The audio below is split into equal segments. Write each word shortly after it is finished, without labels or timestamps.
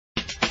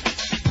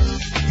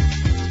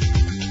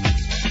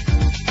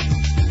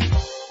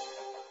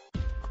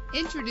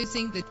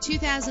Introducing the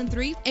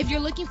 2003. If you're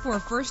looking for a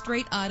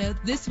first-rate auto,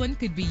 this one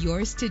could be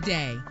yours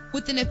today.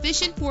 With an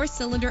efficient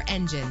 4-cylinder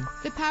engine,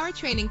 the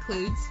powertrain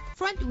includes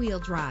front-wheel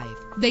drive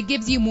that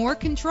gives you more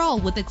control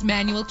with its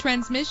manual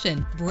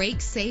transmission.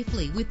 Brake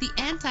safely with the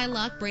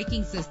anti-lock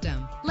braking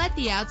system. Let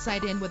the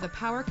outside in with a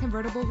power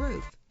convertible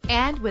roof.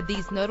 And with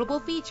these notable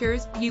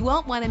features, you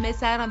won't want to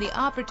miss out on the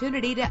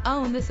opportunity to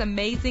own this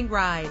amazing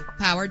ride.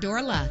 Power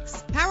door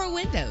locks, power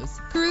windows,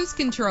 cruise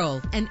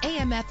control, an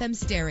AM/FM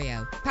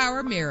stereo,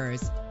 power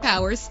mirrors,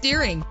 power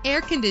steering,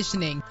 air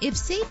conditioning. If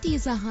safety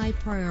is a high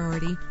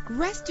priority,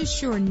 rest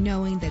assured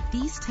knowing that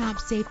these top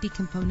safety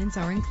components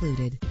are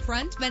included.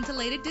 Front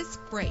ventilated disc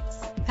brakes,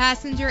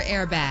 passenger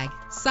airbag,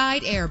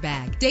 side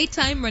airbag,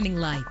 daytime running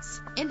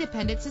lights,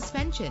 independent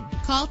suspension.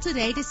 Call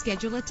today to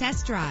schedule a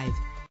test drive.